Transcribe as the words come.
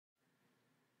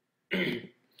Hi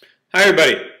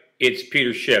everybody, it's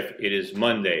Peter Schiff. It is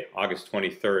Monday, August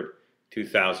 23rd,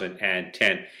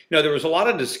 2010. There was a lot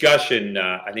of discussion,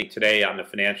 I think today on the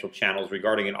financial channels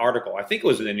regarding an article, I think it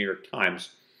was in the New York Times,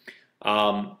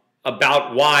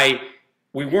 about why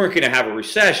we weren't going to have a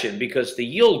recession because the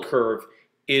yield curve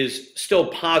is still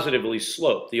positively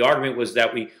sloped. The argument was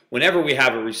that whenever we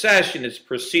have a recession, it's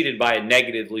preceded by a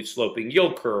negatively sloping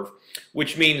yield curve,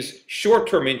 which means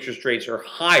short-term interest rates are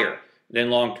higher than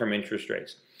long-term interest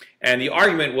rates. And the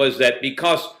argument was that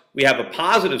because we have a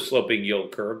positive sloping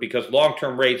yield curve, because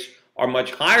long-term rates are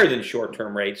much higher than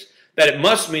short-term rates, that it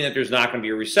must mean that there's not going to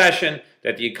be a recession,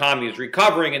 that the economy is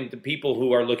recovering, and the people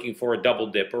who are looking for a double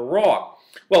dip are wrong.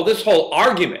 Well, this whole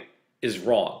argument is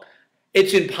wrong.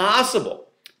 It's impossible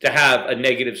to have a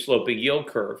negative sloping yield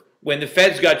curve when the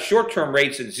Fed's got short-term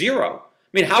rates at zero.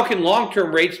 I mean, how can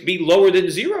long-term rates be lower than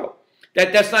zero?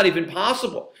 That's not even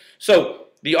possible. So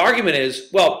the argument is,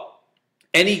 well,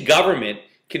 any government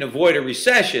can avoid a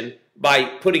recession by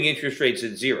putting interest rates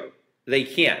at zero. They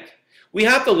can't. We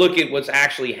have to look at what's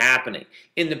actually happening.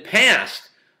 In the past,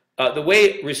 the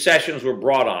way recessions were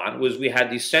brought on was we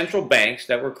had these central banks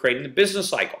that were creating the business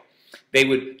cycle. They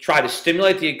would try to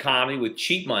stimulate the economy with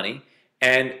cheap money,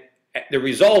 and the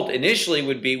result initially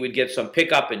would be we'd get some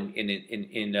pickup in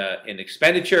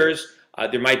expenditures.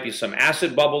 There might be some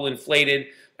asset bubble inflated,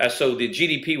 so the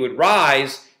GDP would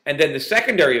rise, and then the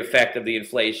secondary effect of the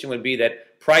inflation would be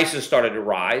that prices started to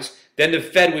rise. Then the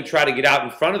Fed would try to get out in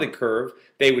front of the curve.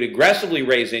 They would aggressively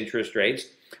raise interest rates.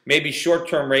 Maybe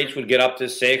short-term rates would get up to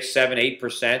 6, 7,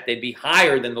 8%. They'd be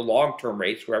higher than the long-term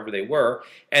rates, wherever they were,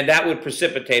 and that would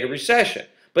precipitate a recession.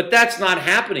 But that's not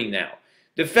happening now.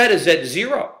 The Fed is at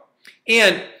zero.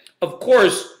 And, of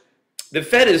course, the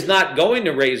Fed is not going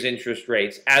to raise interest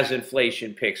rates as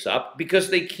inflation picks up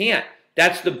because they can't.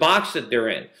 That's the box that they're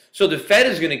in. So the Fed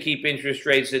is going to keep interest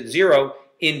rates at zero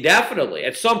indefinitely.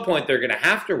 At some point, they're going to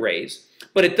have to raise,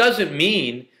 but it doesn't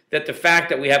mean that the fact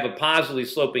that we have a positively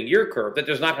sloping yield curve, that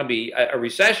there's not going to be a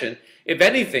recession. If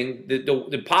anything,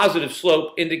 the positive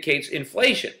slope indicates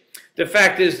inflation. The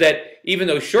fact is that even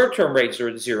though short-term rates are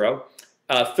at zero,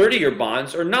 30-year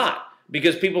bonds are not,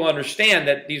 because people understand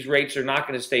that these rates are not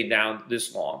going to stay down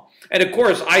this long. And of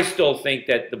course, I still think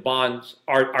that the bonds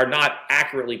are not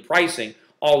accurately pricing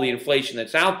all the inflation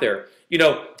that's out there.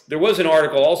 There was an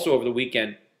article also over the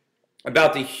weekend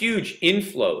about the huge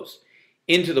inflows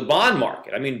into the bond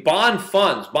market. I mean, bond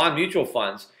funds, bond mutual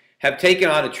funds, have taken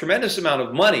on a tremendous amount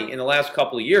of money in the last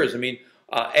couple of years. I mean,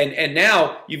 and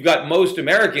now you've got most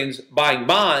Americans buying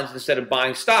bonds instead of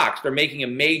buying stocks. They're making a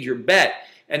major bet.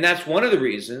 And that's one of the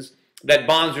reasons that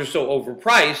bonds are so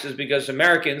overpriced, is because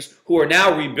Americans who are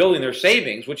now rebuilding their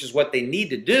savings, which is what they need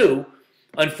to do,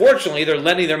 unfortunately, they're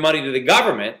lending their money to the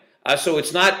government, so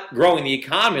it's not growing the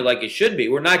economy like it should be.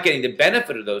 We're not getting the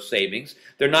benefit of those savings.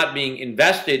 They're not being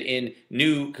invested in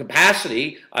new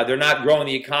capacity. They're not growing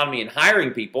the economy and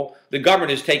hiring people. The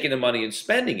government is taking the money and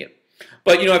spending it.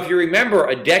 But, if you remember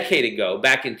a decade ago,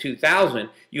 back in 2000,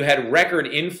 you had record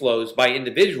inflows by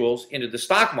individuals into the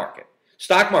stock market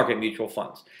mutual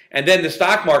funds. And then the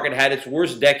stock market had its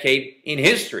worst decade in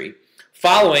history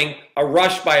following a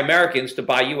rush by Americans to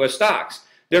buy U.S. stocks.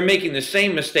 They're making the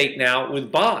same mistake now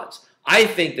with bonds. I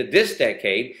think that this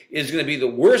decade is going to be the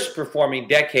worst performing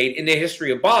decade in the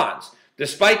history of bonds,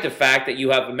 despite the fact that you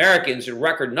have Americans in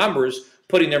record numbers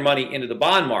putting their money into the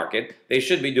bond market. They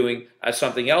should be doing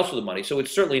something else with the money. So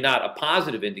it's certainly not a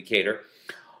positive indicator.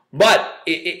 But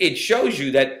it shows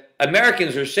you that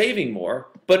Americans are saving more,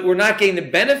 but we're not getting the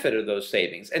benefit of those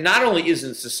savings. And not only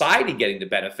isn't society getting the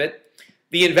benefit,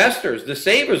 the investors, the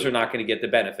savers, are not going to get the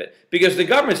benefit because the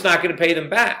government's not going to pay them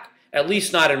back, at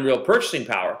least not in real purchasing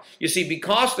power. You see,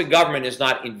 because the government is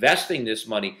not investing this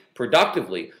money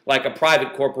productively like a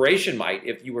private corporation might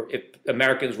if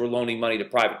Americans were loaning money to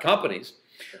private companies,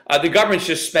 the government's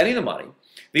just spending the money.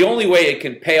 The only way it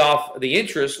can pay off the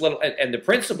interest and the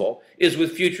principal is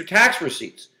with future tax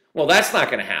receipts. Well, that's not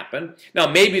going to happen. Now,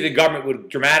 maybe the government would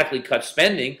dramatically cut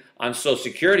spending on Social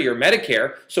Security or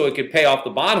Medicare so it could pay off the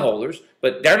bondholders,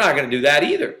 but they're not going to do that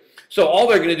either. So all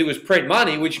they're going to do is print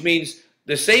money, which means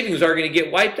the savings are going to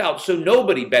get wiped out. So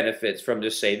nobody benefits from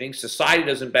this savings. Society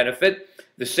doesn't benefit.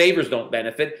 The savers don't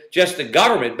benefit. Just the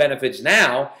government benefits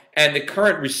now, and the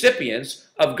current recipients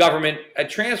of government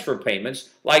transfer payments,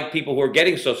 like people who are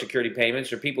getting Social Security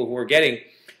payments or people who are getting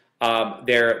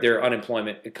their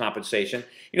unemployment compensation.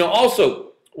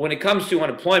 Also, when it comes to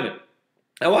unemployment,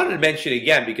 I wanted to mention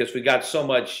again, because we got so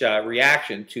much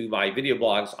reaction to my video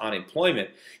blogs on employment.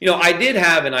 I did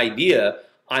have an idea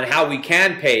on how we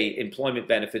can pay employment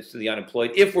benefits to the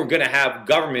unemployed if we're going to have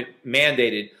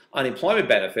government-mandated unemployment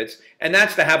benefits, and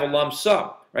that's to have a lump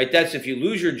sum, right? That's if you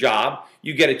lose your job,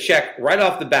 you get a check right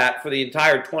off the bat for the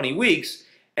entire 20 weeks,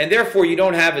 and therefore you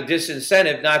don't have a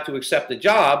disincentive not to accept the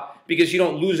job because you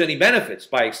don't lose any benefits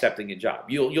by accepting a job.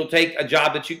 You'll take a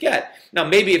job that you get. Now,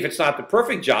 maybe if it's not the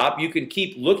perfect job, you can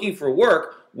keep looking for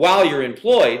work while you're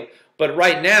employed, but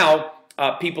right now,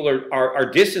 people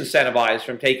are disincentivized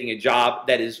from taking a job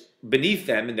that is beneath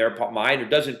them in their mind or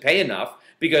doesn't pay enough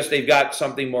because they've got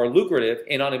something more lucrative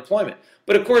in unemployment.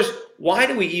 But of course, why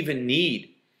do we even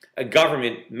need a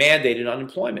government-mandated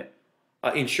unemployment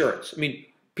insurance? I mean,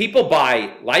 people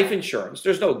buy life insurance.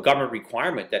 There's no government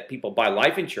requirement that people buy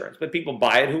life insurance, but people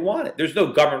buy it who want it. There's no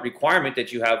government requirement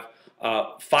that you have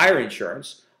fire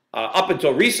insurance. Up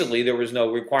until recently, there was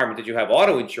no requirement that you have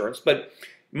auto insurance, but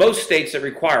most states that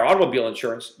require automobile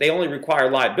insurance, they only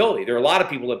require liability. There are a lot of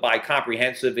people that buy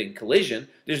comprehensive and collision.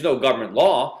 There's no government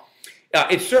law.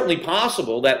 It's certainly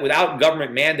possible that without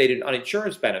government-mandated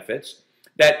insurance benefits,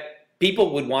 that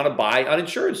people would want to buy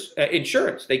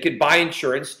insurance. They could buy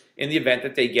insurance in the event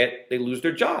that they lose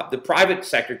their job. The private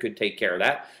sector could take care of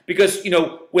that because, you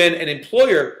know, when an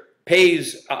employer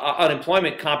pays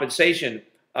unemployment compensation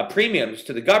premiums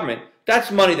to the government,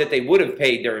 that's money that they would have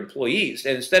paid their employees.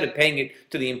 And instead of paying it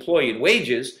to the employee in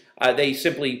wages, they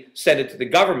simply send it to the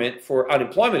government for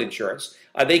unemployment insurance.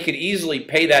 They could easily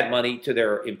pay that money to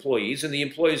their employees, and the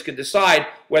employees could decide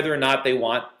whether or not they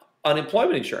want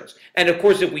unemployment insurance. And of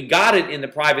course, if we got it in the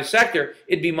private sector,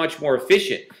 it'd be much more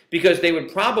efficient because they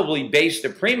would probably base the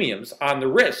premiums on the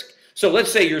risk. So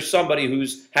let's say you're somebody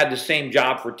who's had the same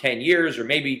job for 10 years, or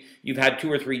maybe you've had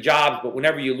 2 or 3 jobs, but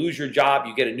whenever you lose your job,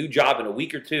 you get a new job in a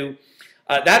week or 2.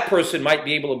 That person might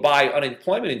be able to buy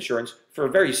unemployment insurance for a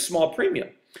very small premium.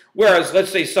 Whereas,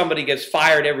 let's say somebody gets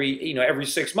fired every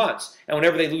 6 months, and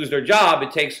whenever they lose their job,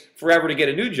 it takes forever to get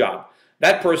a new job.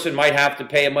 That person might have to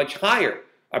pay a much higher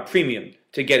premium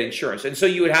to get insurance. And so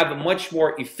you would have a much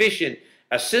more efficient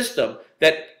system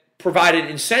that provided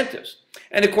incentives.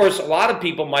 And of course, a lot of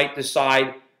people might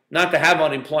decide not to have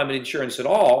unemployment insurance at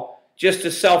all, just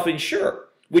to self-insure,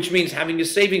 which means having a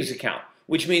savings account,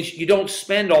 which means you don't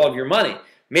spend all of your money.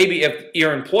 Maybe if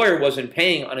your employer wasn't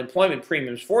paying unemployment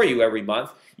premiums for you every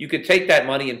month, you could take that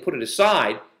money and put it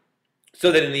aside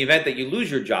so that in the event that you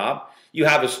lose your job, you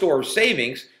have a store of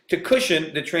savings to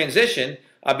cushion the transition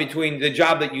between the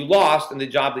job that you lost and the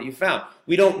job that you found.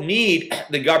 We don't need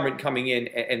the government coming in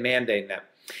and mandating that.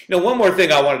 You know, one more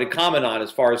thing I wanted to comment on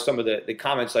as far as some of the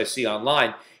comments I see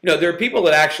online. You know, there are people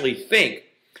that actually think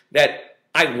that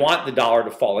I want the dollar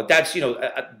to fall. That's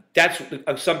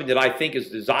something that I think is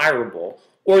desirable,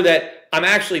 or that I'm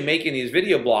actually making these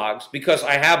video blogs because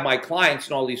I have my clients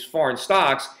in all these foreign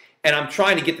stocks and I'm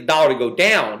trying to get the dollar to go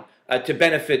down to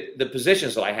benefit the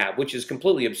positions that I have, which is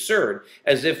completely absurd,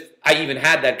 as if I even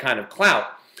had that kind of clout.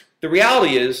 The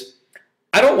reality is,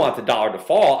 I don't want the dollar to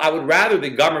fall. I would rather the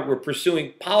government were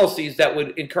pursuing policies that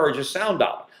would encourage a sound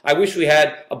dollar. I wish we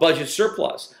had a budget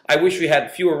surplus. I wish we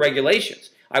had fewer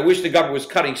regulations. I wish the government was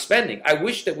cutting spending. I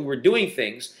wish that we were doing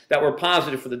things that were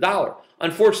positive for the dollar.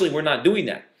 Unfortunately, we're not doing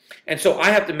that. And so I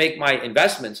have to make my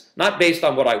investments not based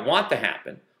on what I want to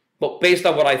happen, but based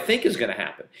on what I think is going to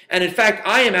happen. And in fact,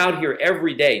 I am out here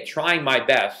every day trying my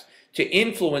best to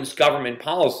influence government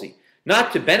policy,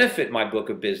 not to benefit my book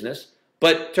of business,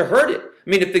 but to hurt it. I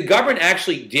mean, if the government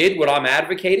actually did what I'm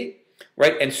advocating,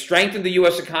 right, and strengthened the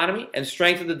U.S. economy and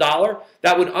strengthened the dollar,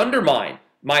 that would undermine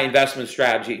my investment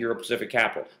strategy at Euro Pacific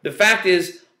Capital. The fact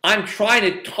is, I'm trying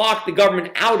to talk the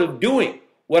government out of doing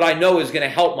what I know is going to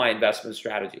help my investment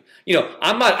strategy. You know,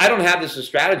 I don't have this as a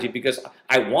strategy because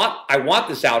I want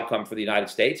this outcome for the United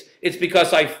States. It's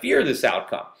because I fear this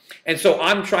outcome. And so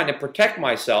I'm trying to protect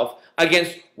myself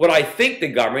against what I think the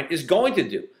government is going to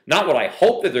do, not what I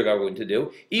hope that they're going to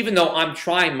do, even though I'm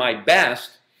trying my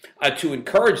best to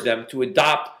encourage them to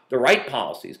adopt the right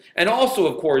policies. And also,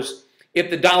 of course, if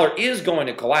the dollar is going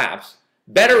to collapse,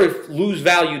 better lose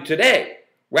value today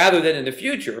rather than in the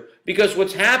future, because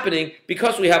what's happening,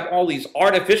 because we have all these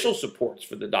artificial supports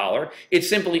for the dollar, it's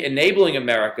simply enabling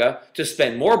America to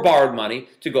spend more borrowed money,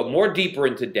 to go more deeper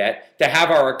into debt, to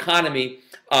have our economy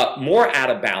more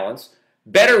out of balance.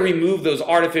 Better remove those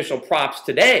artificial props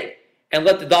today and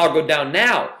let the dollar go down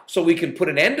now so we can put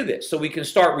an end to this, so we can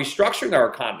start restructuring our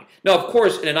economy. Now, of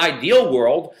course, in an ideal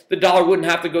world, the dollar wouldn't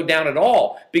have to go down at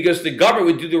all because the government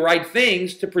would do the right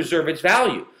things to preserve its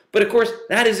value. But of course,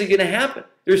 that isn't going to happen.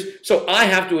 So I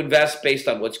have to invest based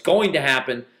on what's going to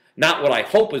happen, not what I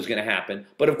hope is going to happen.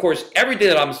 But of course, everything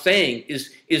that I'm saying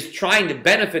is trying to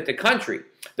benefit the country.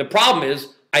 The problem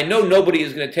is, I know nobody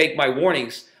is going to take my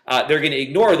warnings. They're going to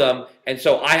ignore them, and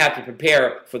so I have to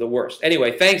prepare for the worst.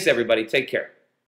 Anyway, thanks everybody. Take care.